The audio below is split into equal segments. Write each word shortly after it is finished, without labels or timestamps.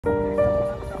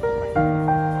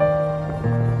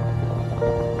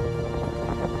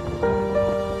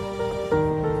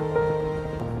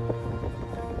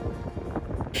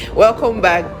Welcome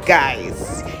back,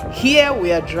 guys. Here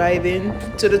we are driving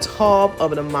to the top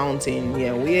of the mountain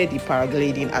here where the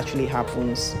paragliding actually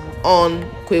happens on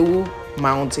Kwahu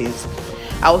mountains.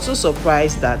 I was so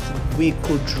surprised that we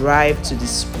could drive to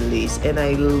this place, and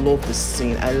I love the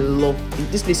scene. I love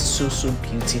it. This place is so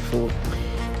beautiful.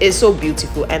 It's so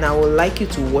beautiful, and I would like you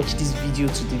to watch this video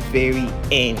to the very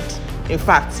end. In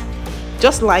fact,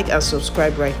 just like and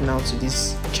subscribe right now to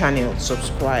this channel.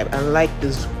 Subscribe and like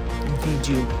this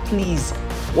video. Please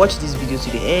watch this video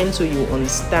to the end so you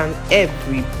understand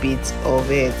every bit of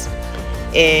it.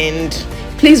 And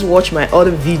please watch my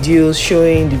other videos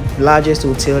showing the largest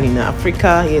hotel in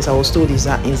Africa. Yes, I was told it's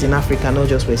in Africa, not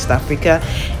just West Africa.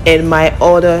 And my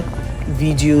other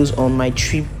videos on my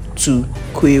trip to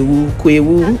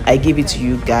Kwahu. I give it to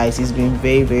you guys. It's been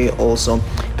very awesome.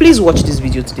 Please watch this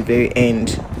video to the very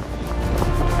end.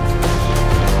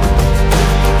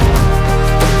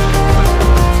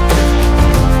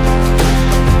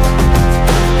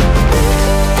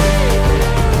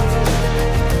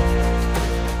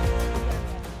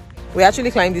 We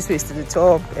actually climbed this place to the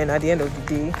top, and at the end of the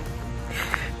day,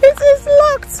 it is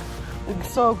locked. We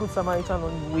saw a good Samaritan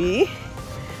on the way.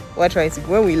 We're trying to,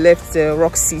 when we left the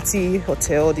Rock City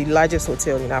Hotel, the largest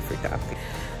hotel in Africa,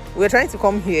 we were trying to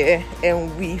come here,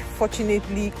 and we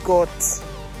fortunately got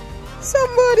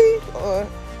somebody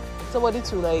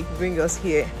to like bring us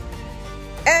here.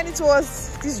 And it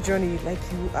was this journey, like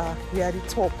we are at the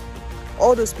top.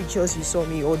 All those pictures you saw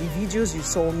me, or the videos you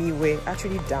saw me, were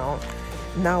actually down.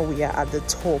 Now we are at the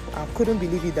top. I couldn't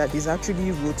believe it that there's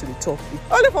actually a road to the top.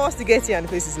 Only for us to get here, and the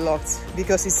place is locked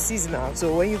because it's seasonal.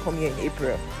 So when you come here in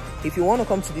April, if you want to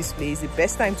come to this place, the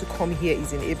best time to come here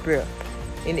is in April.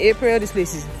 In April, this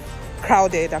place is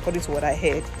crowded according to what I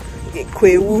heard.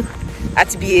 Kwahu,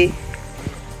 Atba.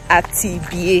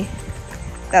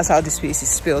 That's how this place is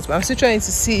spelled. But I'm still trying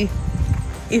to see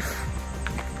if,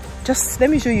 just let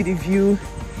me show you the view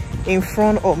in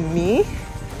front of me.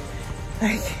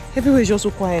 Like, everywhere is just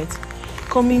so quiet.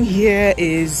 Coming here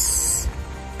is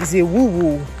a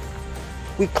woo-woo.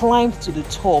 We climbed to the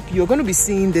top. You're going to be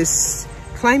seeing this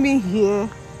climbing here.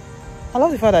 I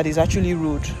love the fact that it's actually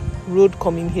road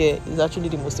coming here is actually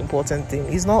the most important thing.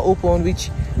 It's not open, which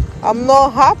I'm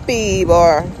not happy,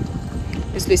 but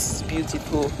this place is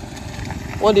beautiful.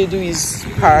 What they do is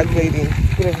paragliding.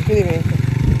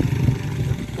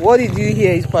 What they do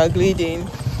here is paragliding.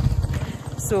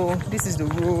 So this is the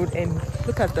road, and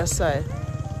look at that side.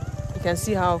 You can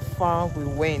see how far we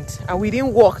went, and we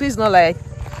didn't walk. This is not like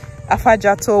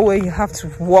Afajato where you have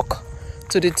to walk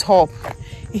to the top.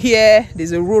 Here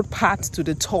there's a road path to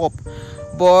the top,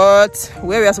 but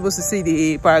where we are supposed to see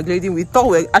the paragliding, we thought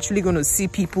we were actually going to see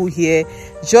people here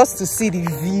just to see the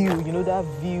view, you know, that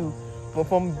view. But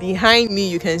from behind me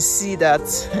you can see that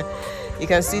you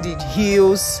can see the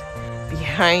hills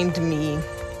behind me.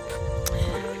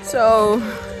 So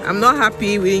I'm not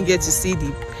happy we didn't get to see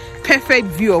the perfect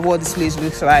view of what this place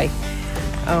looks like.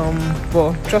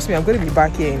 But trust me, I'm going to be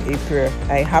back here in April.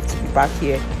 I have to be back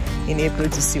here in April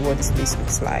to see what this place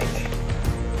looks like.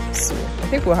 So I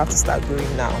think we'll have to start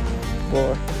going now.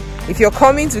 But if you're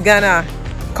coming to Ghana,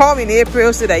 come in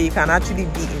April so that you can actually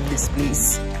be in this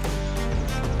place.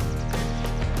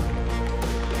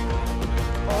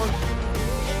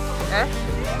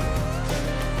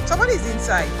 Somebody's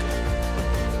inside.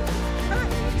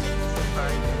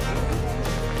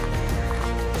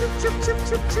 Chip.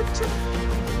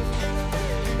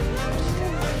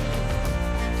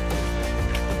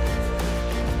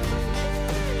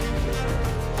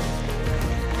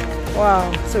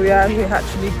 Wow, so we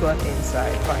actually got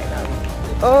inside finally.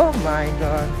 Oh my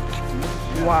god.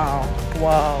 Wow.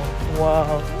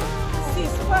 See,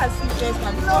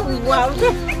 wow.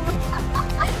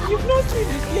 You've not seen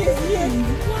this place yet.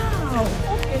 Wow.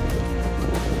 Okay.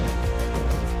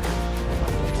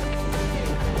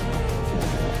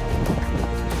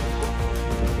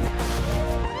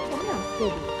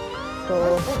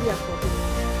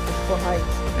 For height.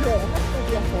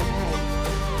 Yeah, for height.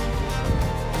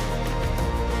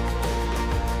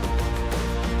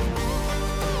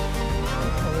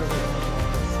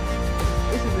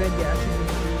 This is where they actually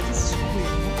do. This is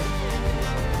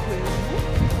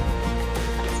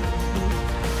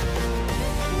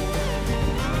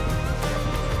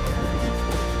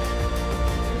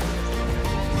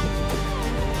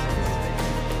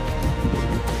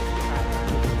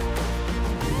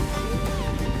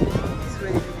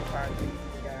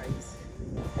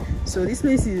So this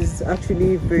place is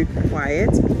actually very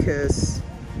quiet because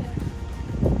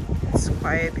it's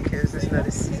quiet because it's not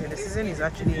the season. The season is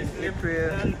actually in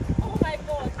April. Oh my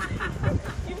god!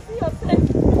 You see yourself?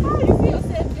 How you see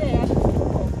yourself there?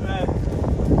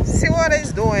 what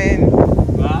it's doing.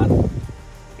 What?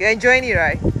 You're enjoying it,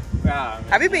 right? Yeah.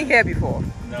 Have you been here before?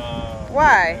 No.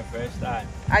 Why? My first time.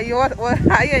 Are you what?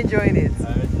 Are you enjoying it?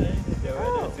 I'm enjoying the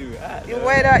weather too. The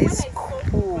weather is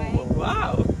cool.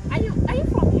 Wow. Are you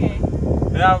from here?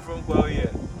 Yeah, I'm from Kwahu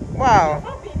here. Wow.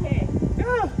 I've been here.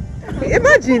 Yeah.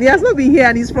 Imagine he has not been here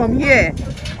and he's from here.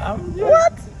 I'm here.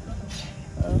 What?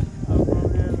 I'm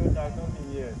from here, but I've not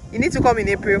been here. You need to come in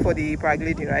April for the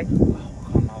paragliding, right? I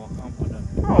will come for that.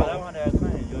 Oh. But that one I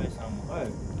can enjoy some work.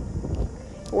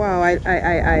 Wow, I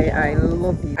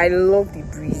love it. I love the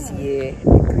breeze here.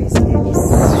 The breeze here is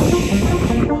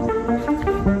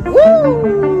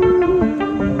woo!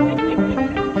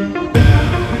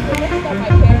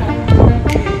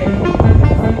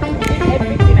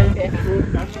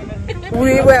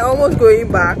 We were almost going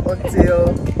back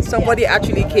until somebody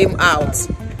actually came out.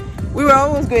 We were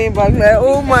almost going back like,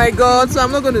 oh my god, so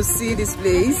I'm not going to see this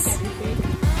place.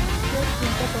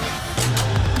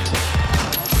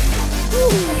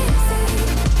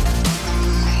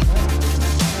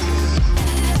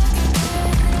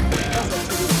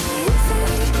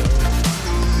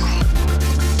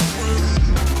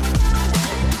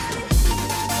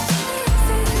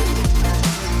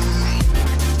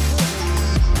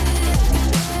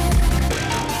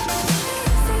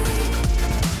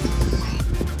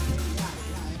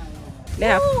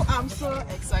 Oh, I'm so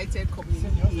excited coming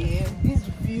here. This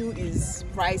view is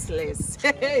priceless.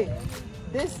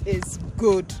 This is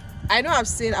good. I know I've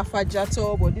seen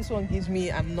Afajato, but this one gives me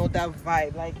another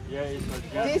vibe. Like, Yeah, it's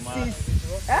this Ojianoma. is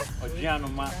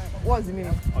Ojianoma. what's the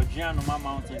meaning? Ojianoma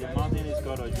mountain. The mountain is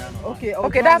called Ojianoma.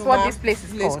 Okay, that's what this place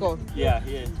is called. Yeah,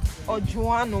 here.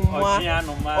 Ojianoma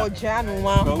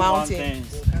Mountain.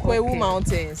 Kwahu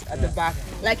Mountains at the back.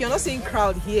 Like, you're not seeing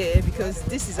crowd here because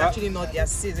this is actually not their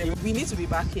season. We need to be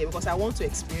back here because I want to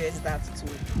experience that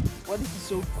too. But this is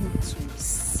so good to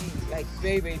see. Like,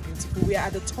 very, very beautiful. We are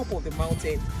at the top of the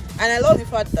mountain. And I love the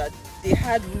fact that they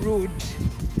had road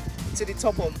to the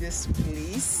top of this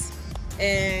place.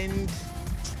 And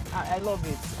I love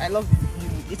it. I love the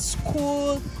view. It's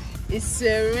cool. It's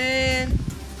serene.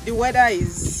 The weather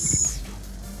is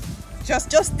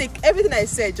just take everything I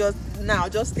said just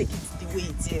take it the way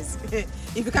it is.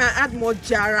 If you can add more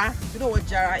jara, you know what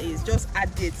jara is, just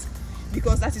add it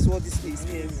because that is what this place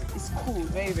is. It's cool,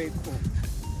 very, very cool,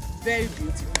 very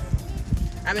beautiful.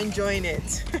 I'm enjoying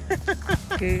it.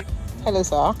 Okay. Hello,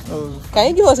 sir. Oh. Can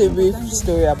you give us a brief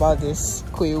story about this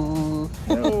Kwahu?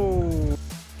 Oh.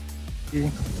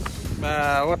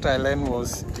 What I learned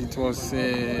was it was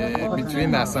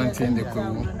between Asante and the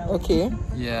Kwahu. Okay.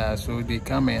 Yeah, so they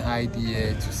come and hide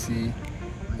here to see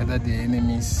whether the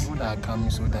enemies are coming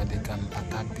so that they can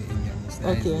attack the enemies.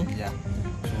 Okay. Yeah.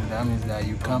 So that means that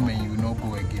you come and you not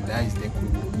go again. That is the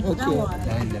Kwahu. Okay.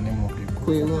 That is the name of the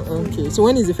Kwahu. Kwahu. Okay. So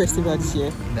when is the festival this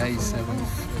year? That is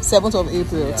 7th of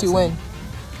April. Yeah, till when?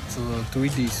 So 3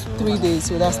 days. So 3 days.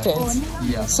 So that's 10th.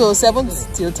 Yeah. So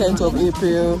 7th till 10th of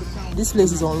April. This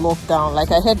place is on lockdown.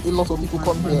 Like, I heard a lot of people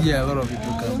come here. Yeah, a lot of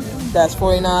people come here. That's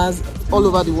foreigners all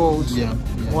over the world. Yeah.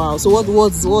 Wow. So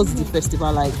what's the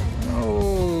festival like?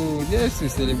 Oh, just to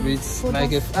celebrate.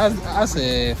 Like as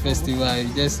a festival,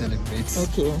 you just celebrate.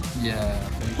 Okay. Yeah.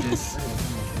 You just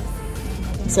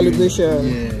Celebration.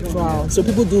 Yeah. Wow. So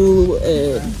people do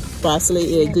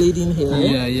paragliding here.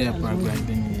 Yeah,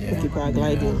 paragliding. Yeah. Okay,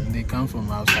 paragliding. Yeah, they come from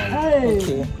outside.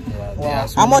 Okay. Yeah, Wow.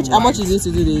 How much is it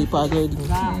to do the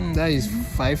paragliding? That is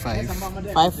 5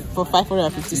 for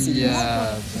 550 cedis.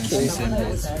 Yeah,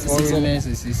 600. Foreigners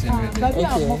is 600.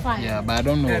 Okay. Yeah, but I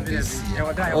don't know of this. Yeah.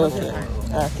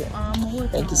 Okay.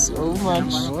 Thank you so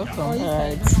much. You're welcome. All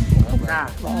right.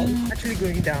 Bye. Actually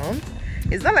going down.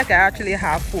 It's not like I actually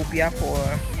have phobia for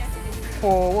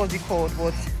what's it called,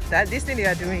 but this thing they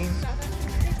are doing,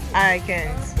 I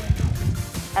can't.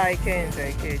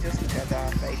 Just look at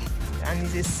that. Like,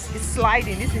 and it's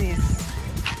sliding. This thing is,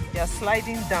 you're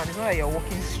sliding down. It's not like you're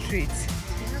walking straight.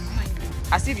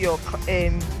 As if you're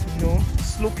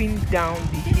sloping down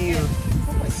the hill.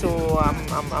 So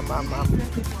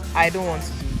I don't want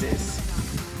to do this.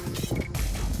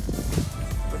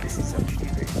 But this is actually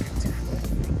very beautiful.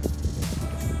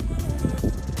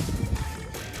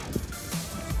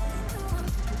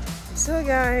 So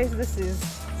guys, this is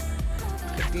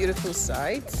a beautiful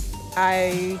sight.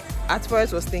 I at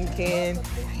first was thinking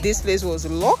this place was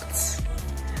locked,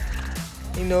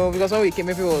 because when we came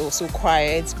everyone was so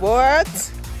quiet,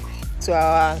 but to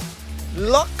our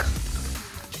luck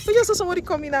we just saw somebody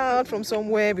coming out from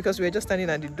somewhere because we were just standing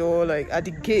at the door, like at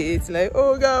the gate, like,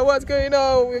 oh god, what's going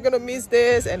on, we're gonna miss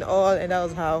this and all, and that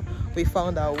was how we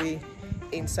found our way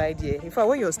inside here. In fact,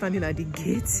 when you're standing at the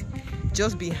gate,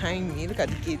 just behind me. Look at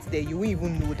the gate there. You won't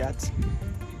even know that.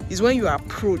 It's when you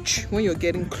approach, when you're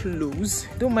getting close.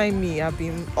 Don't mind me, I've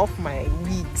been off my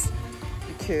weeds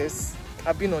because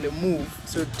I've been on the move.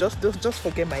 So just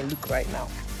forget my look right now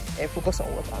and focus on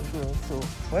what I'm doing. So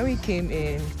when we came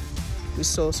in, we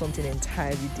saw something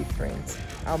entirely different.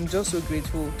 I'm just so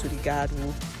grateful to the guard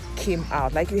who came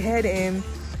out. Like we heard him,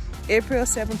 April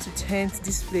 7th to 10th,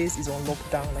 this place is on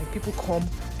lockdown. Like people come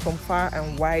from far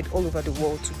and wide all over the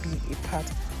world to be a part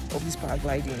of this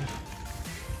paragliding.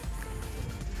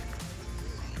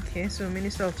 Okay, so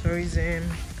Minister of Tourism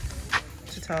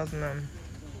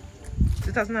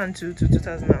 2002 to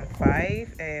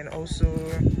 2005, and also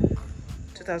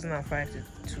 2005 to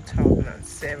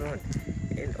 2007,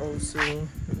 and also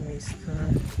Mr.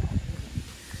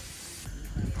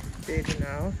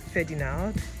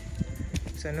 Ferdinand,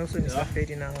 so and also Mr.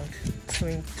 Ferdinand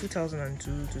between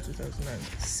 2002 to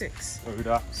 2006.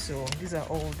 So these are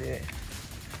all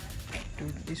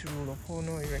this rule of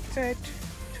honor erected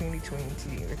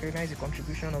 2020. Recognize the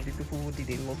contribution of the people who did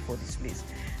a lot for this place.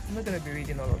 I'm not going to be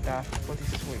reading all of that, but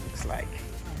this is what it looks like.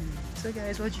 So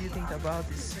guys, what do you think about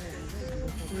this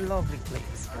lovely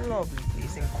place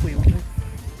in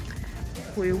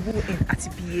Kwahu in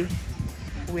Atibie?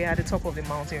 We're at the top of the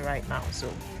mountain right now,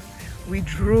 so we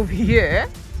drove here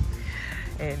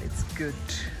and it's good.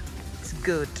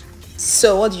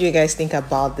 So what do you guys think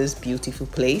about this beautiful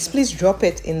place? Please drop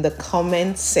it in the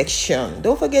comment section.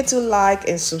 Don't forget to like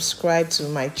and subscribe to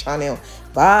my channel.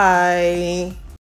 Bye.